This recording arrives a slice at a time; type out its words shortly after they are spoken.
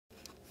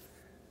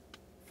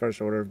First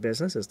order of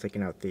business is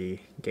taking out the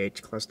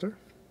gauge cluster,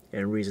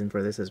 and reason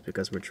for this is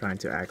because we're trying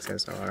to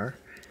access our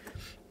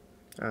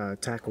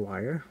tack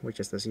wire, which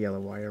is this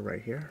yellow wire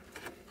right here.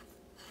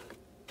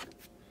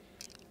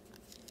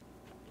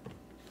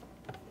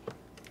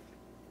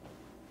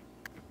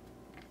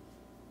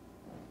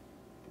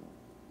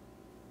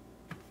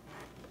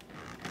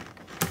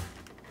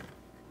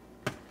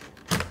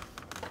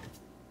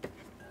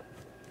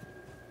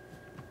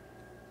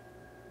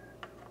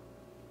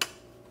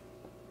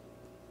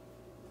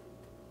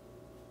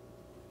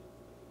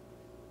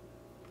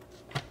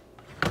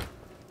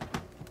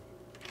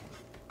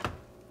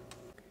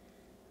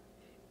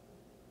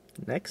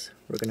 Next,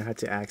 we're going to have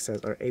to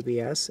access our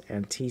ABS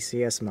and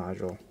TCS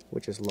module,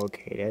 which is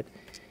located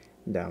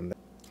down there.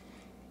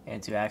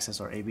 And to access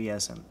our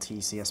ABS and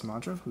TCS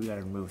module, we got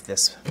to remove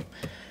this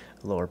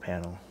lower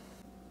panel.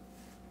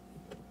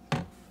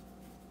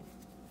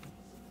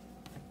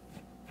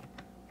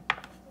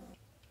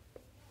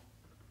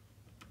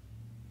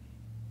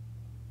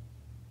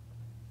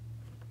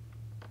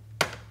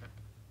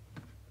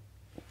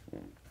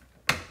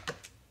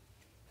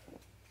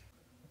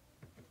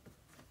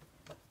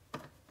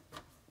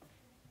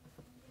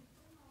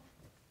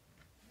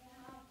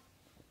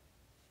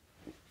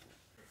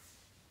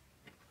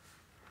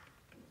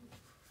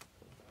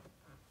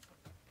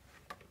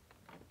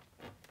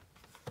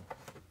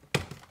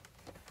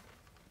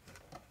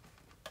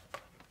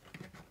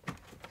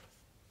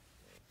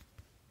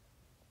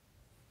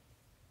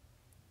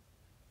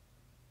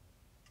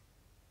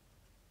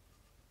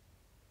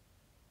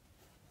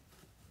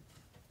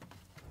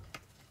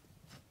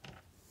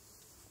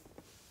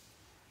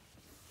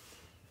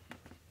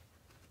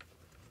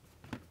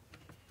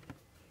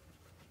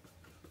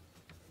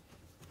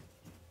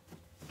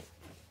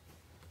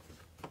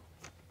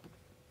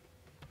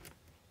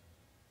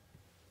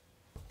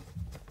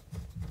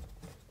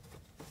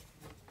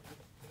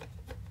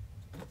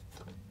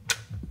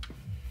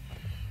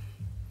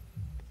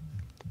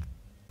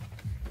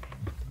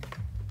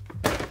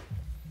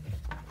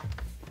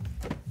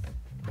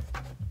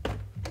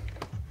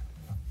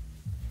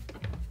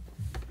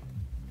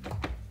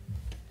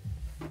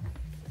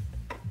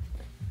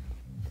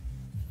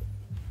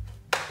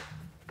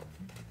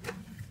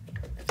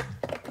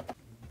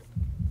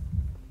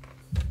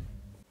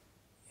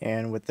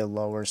 And with the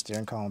lower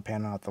steering column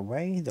panel out the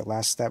way, the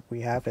last step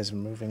we have is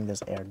removing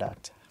this air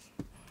duct.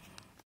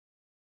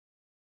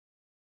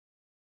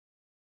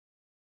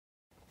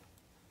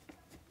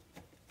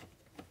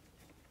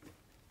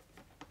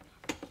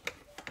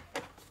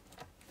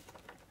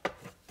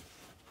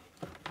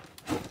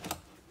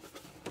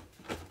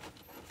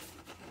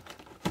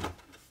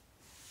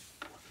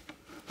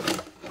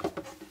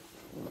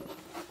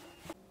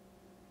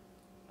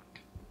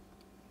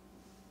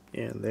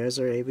 And there's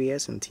our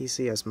ABS and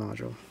TCS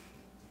module.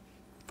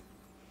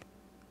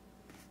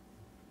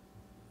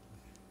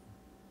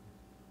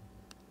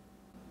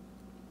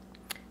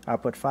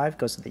 Output 5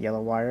 goes to the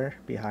yellow wire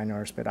behind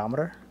our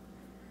speedometer.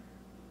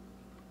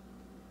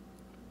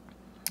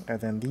 And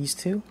then these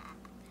two,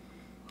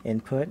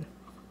 input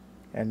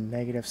and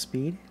negative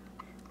speed,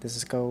 this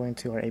is going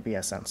to our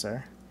ABS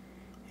sensor.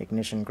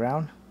 Ignition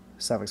ground,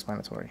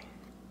 self-explanatory.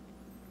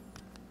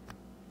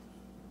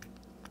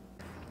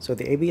 So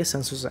the ABS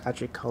sensors are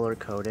actually color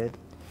coded,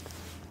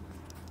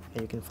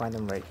 and you can find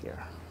them right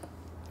here.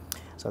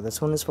 So this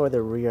one is for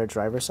the rear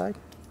driver side.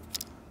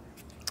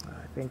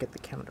 I can get the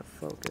camera to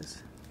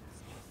focus.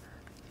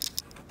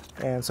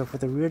 And so for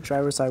the rear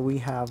driver side, we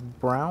have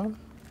brown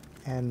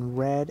and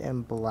red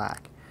and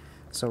black.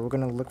 So we're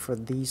going to look for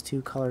these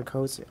two color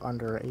codes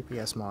under our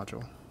ABS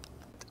module.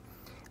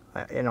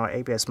 In our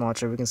ABS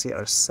module, we can see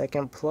our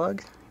second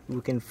plug. We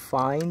can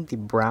find the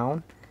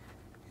brown,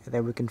 and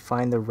then we can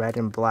find the red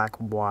and black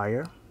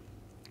wire.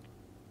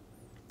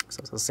 So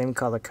it's the same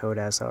color code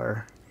as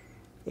our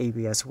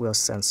ABS wheel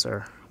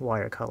sensor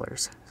wire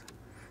colors.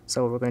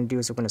 So what we're going to do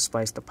is we're going to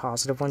splice the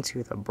positive one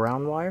to the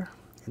brown wire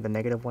and the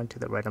negative one to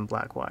the red and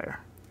black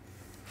wire.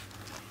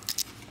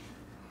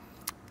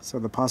 So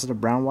the positive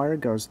brown wire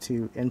goes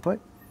to input,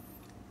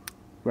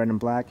 red and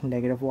black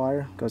negative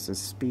wire goes to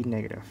speed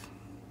negative.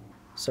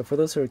 So for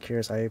those who are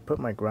curious, I put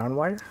my ground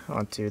wire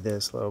onto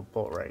this little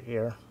bolt right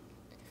here.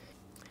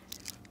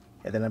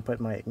 And then I put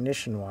my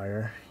ignition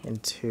wire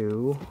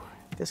into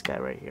this guy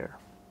right here,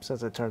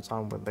 since it turns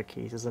on when the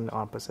keys is in the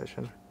on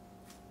position.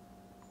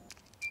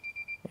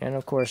 And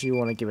of course you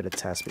want to give it a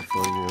test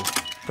before you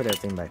put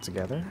everything back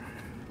together.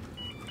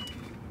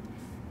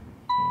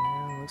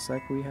 And looks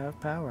like we have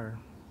power.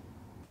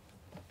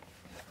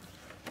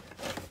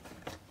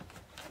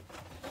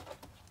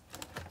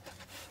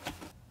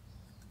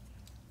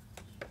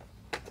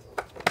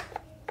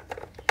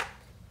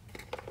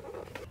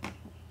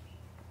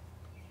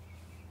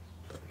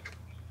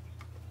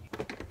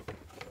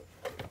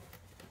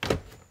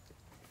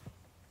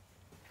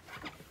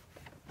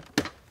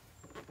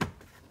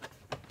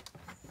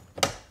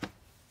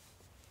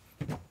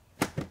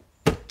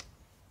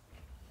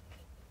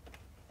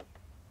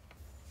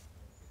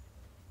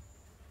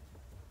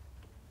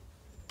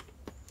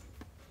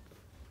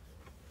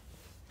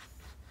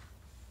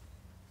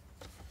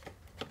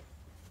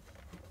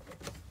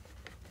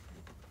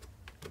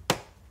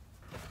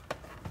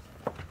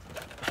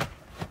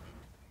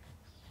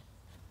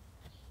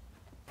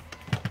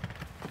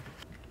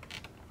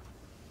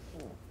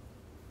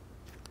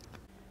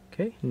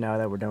 Okay, now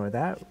that we're done with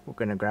that, we're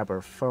going to grab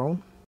our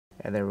phone,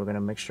 and then we're going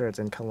to make sure it's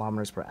in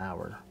kilometers per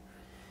hour.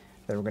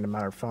 Then we're going to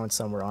mount our phone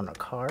somewhere on our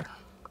car,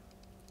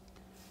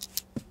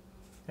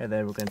 and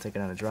then we're going to take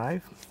it on a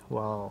drive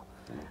while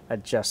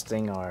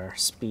adjusting our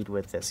speed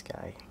with this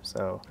guy.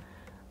 So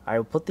I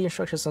will put the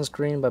instructions on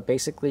screen, but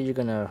basically you're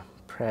going to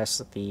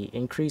press the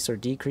increase or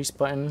decrease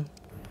button,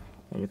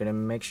 and you're going to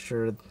make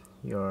sure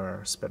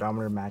your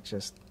speedometer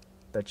matches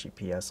the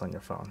GPS on your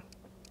phone.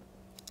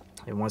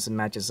 And once it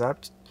matches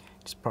up,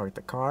 just park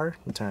the car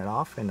and turn it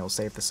off, and it'll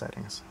save the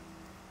settings.